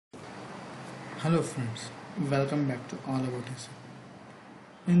Hello friends, welcome back to All About SAP.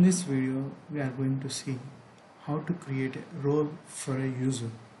 In this video, we are going to see how to create a role for a user.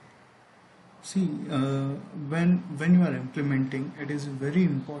 See, when you are implementing, it is very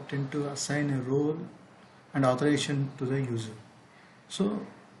important to assign a role and authorization to the user. So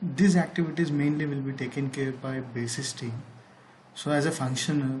these activities mainly will be taken care by basis team. So as a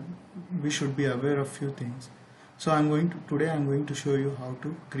functioner, we should be aware of few things. So today I'm going to show you how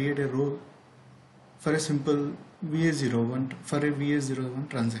to create a role for a simple VA01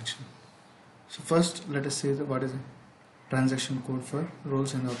 transaction. So first let us say what is a transaction code for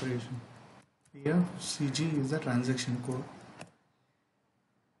roles and authorization. PFCG is the transaction code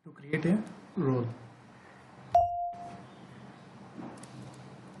to create a role.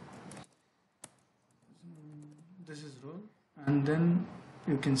 This is role, and then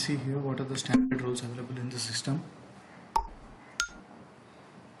you can see here what are the standard roles available in the system.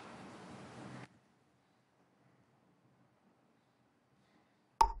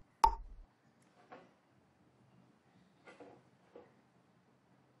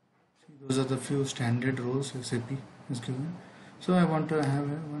 Those are the few standard roles SAP is given. So I want to have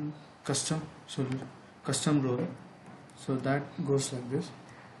one custom role. So that goes like this: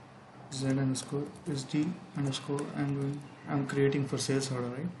 Z underscore SD underscore, and I'm creating for sales order,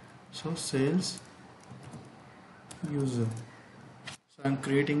 right? So sales user. So I'm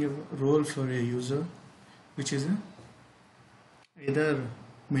creating a role for a user, which is either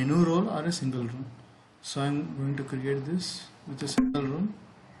menu role or a single role. So I'm going to create this with a single role.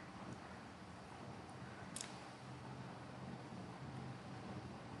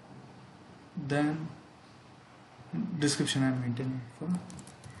 Then description I'm maintaining for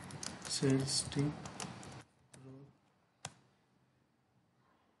sales team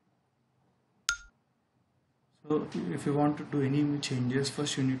role. So if you want to do any changes,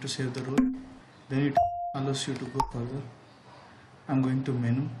 first you need to save the role, then it allows you to go further. I'm going to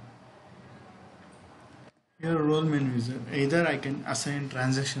menu. Here role menu is either I can assign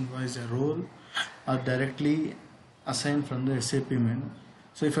transaction wise a role or directly assign from the SAP menu.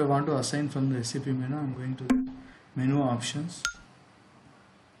 So if I want to assign from the SAP menu, I'm going to menu options.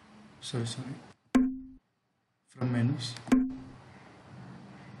 From menus.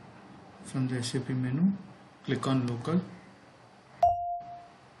 From the SAP menu, click on local.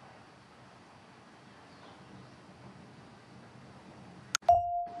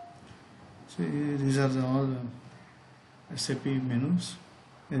 So these are all the SAP menus.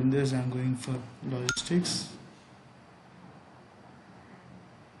 In this I'm going for logistics.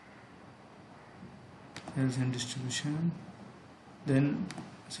 Sales and distribution. Then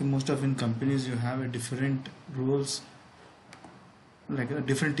see, most of in companies you have a different roles, like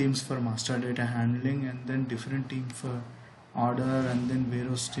different teams for master data handling, and then different team for order, and then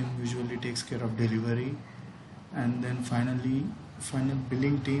warehouse team usually takes care of delivery, and then final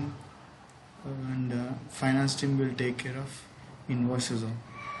billing team and finance team will take care of invoices all.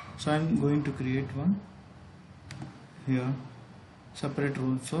 So I'm going to create one here, separate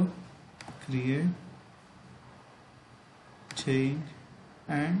role for create, change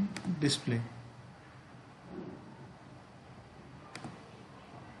and display.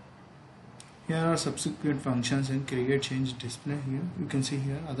 Here are subsequent functions in create, change, display. Here you can see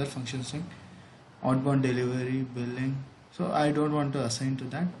here other functions like outbound delivery, billing. So I don't want to assign to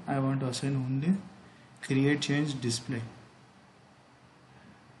that. I want to assign only create, change, display.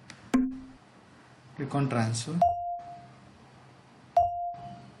 Click on transfer.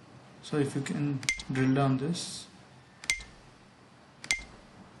 So if you can drill down this,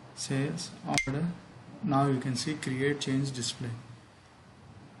 sales order, now you can see create, change, display.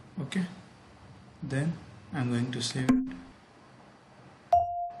 Okay, then I'm going to save it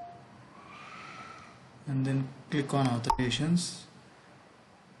and then click on authorizations.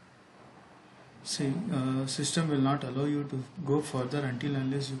 See, system will not allow you to go further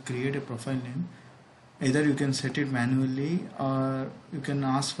unless you create a profile name. Either you can set it manually or you can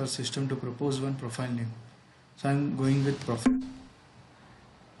ask for system to propose one profile name. So I'm going with profile.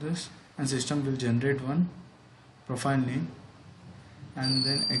 This, and system will generate one profile name, and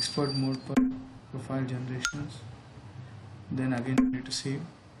then export mode for profile generations. Then again you need to save.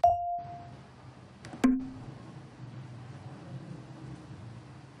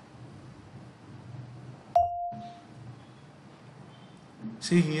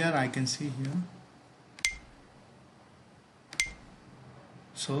 See here, I can see here.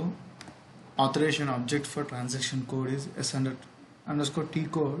 So authorization object for transaction code is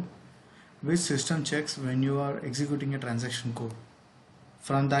S_T code, which system checks when you are executing a transaction code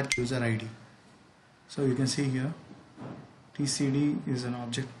from that user ID. So you can see here TCD is an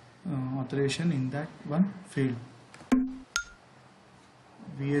object authorization in that one field,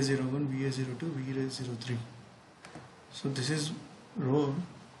 VA01, VA02, VA03. So this is role,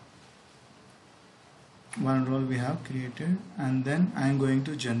 one role we have created, and then I am going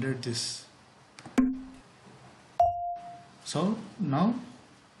to generate this. So now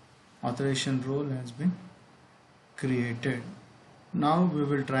authorization role has been created. Now we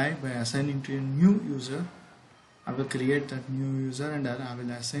will try by assigning to a new user. I will create that new user and I will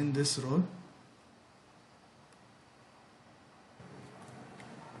assign this role.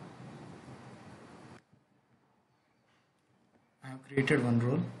 I have created one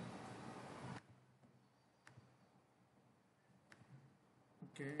role.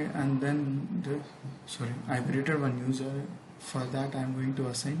 Okay, and then I created one user. For that I am going to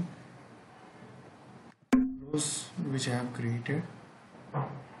assign rows which I have created.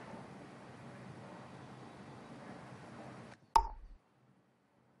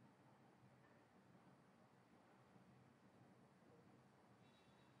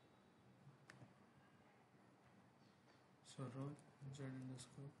 So role z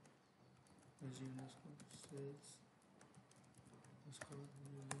underscore SG underscore sales underscore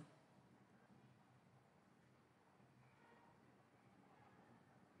user.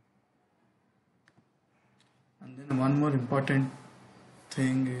 And then one more important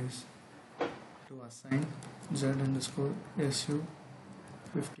thing is to assign z underscore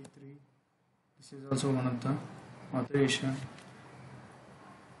SU53. This is also one of the authorization.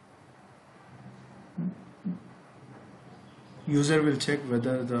 User will check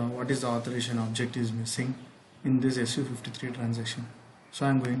whether what is the authorization object is missing in this SU53 transaction. So I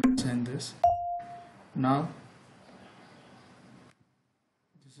am going to assign this. Now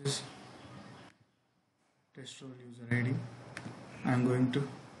this is test role user ID. I am going to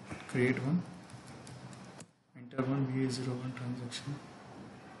create one, enter one VA01 transaction.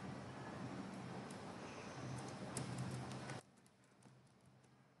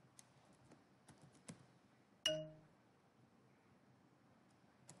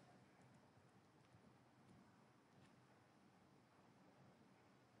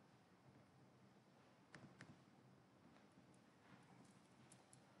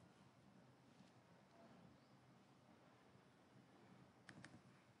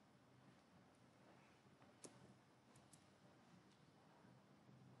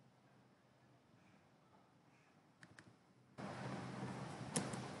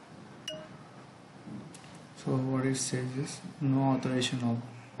 So what it says is no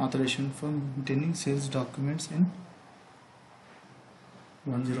authorization for maintaining sales documents in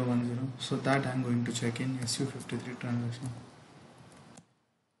 1010. So that I am going to check in SU53 transaction.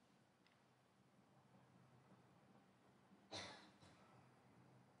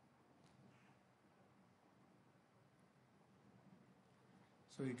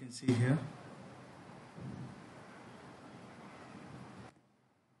 So you can see here.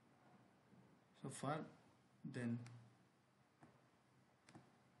 So far, then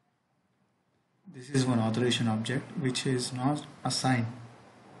this is one authorization object which is not assigned.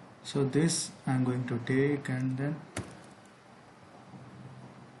 So this I am going to take and then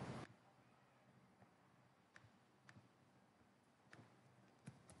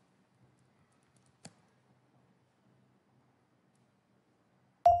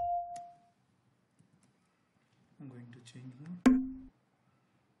I'm going to change now.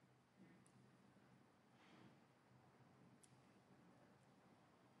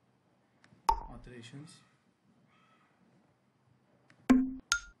 Authorizations.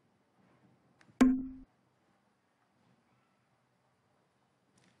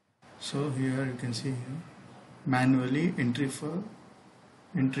 So here you can see here manually entry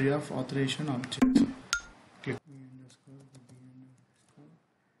of authorization objects. Click B underscore B underscore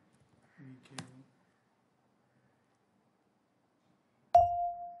VK.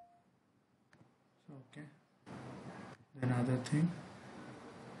 So okay. Then other thing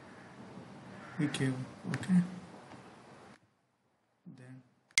VK. Okay. Then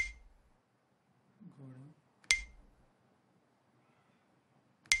go down.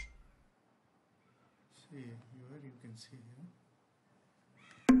 See here you can see here.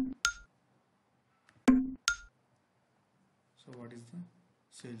 So what is the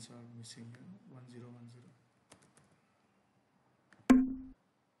sales are missing here? 1010.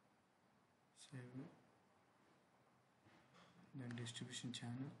 Save it. Then distribution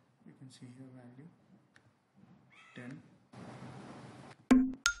channel, you can see here value 10.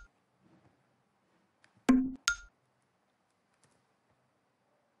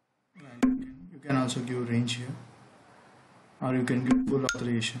 You can also give range here, or you can give full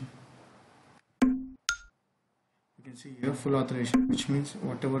authorization. You can see here full authorization, which means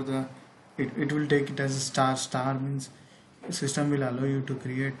whatever the it will take it as a star means system will allow you to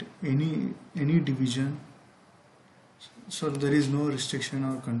create any division, so there is no restriction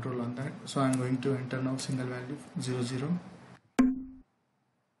or control on that. So I'm going to enter now single value 00.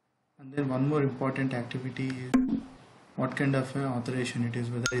 And then one more important activity is what kind of authorization it is,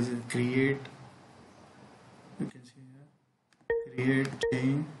 whether it is a create, you can see here, create,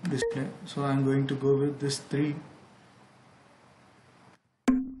 change, display. So I'm going to go with this 3.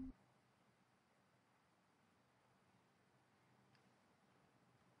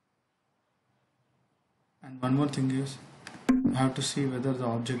 And one more thing is I have to see whether the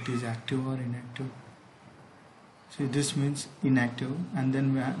object is active or inactive. See, this means inactive, and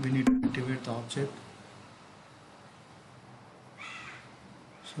then we need to activate the object.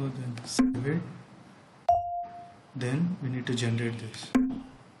 So then save it. Then we need to generate this.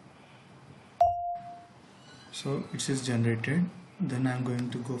 So it is generated. Then I'm going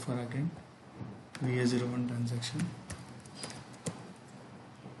to go for again VA01 transaction.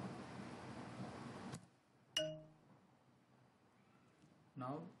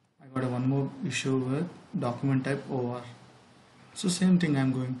 Now I got one more issue with document type OR. So same thing,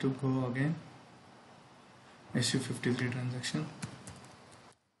 I'm going to go again SU53 transaction.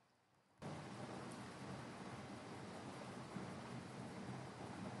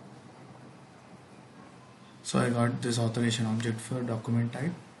 So I got this authorization object for document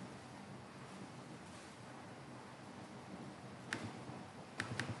type.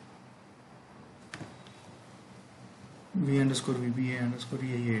 V underscore VBA underscore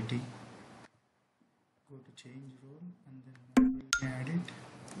AAT. Go to change role and then we add it.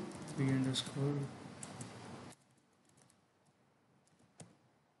 V underscore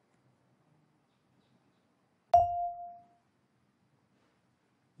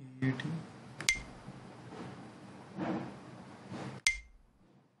AAT.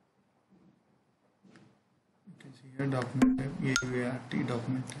 You can see here document type AAT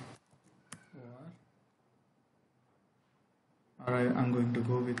document type. Or I'm going to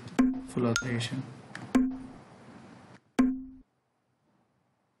go with full authorization. And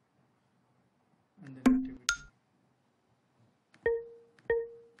then activity.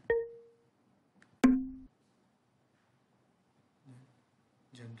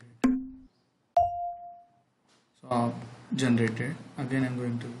 Generate. So generated. Again I'm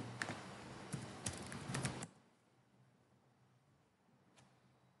going to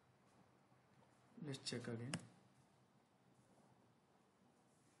let's check again.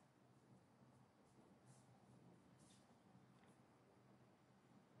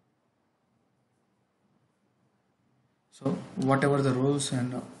 So whatever the roles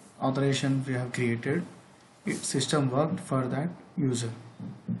and authorization we have created, system worked for that user.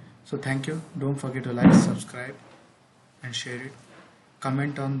 So thank you. Don't forget to like, subscribe and share it.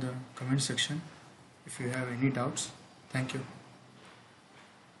 Comment on the comment section if you have any doubts. Thank you.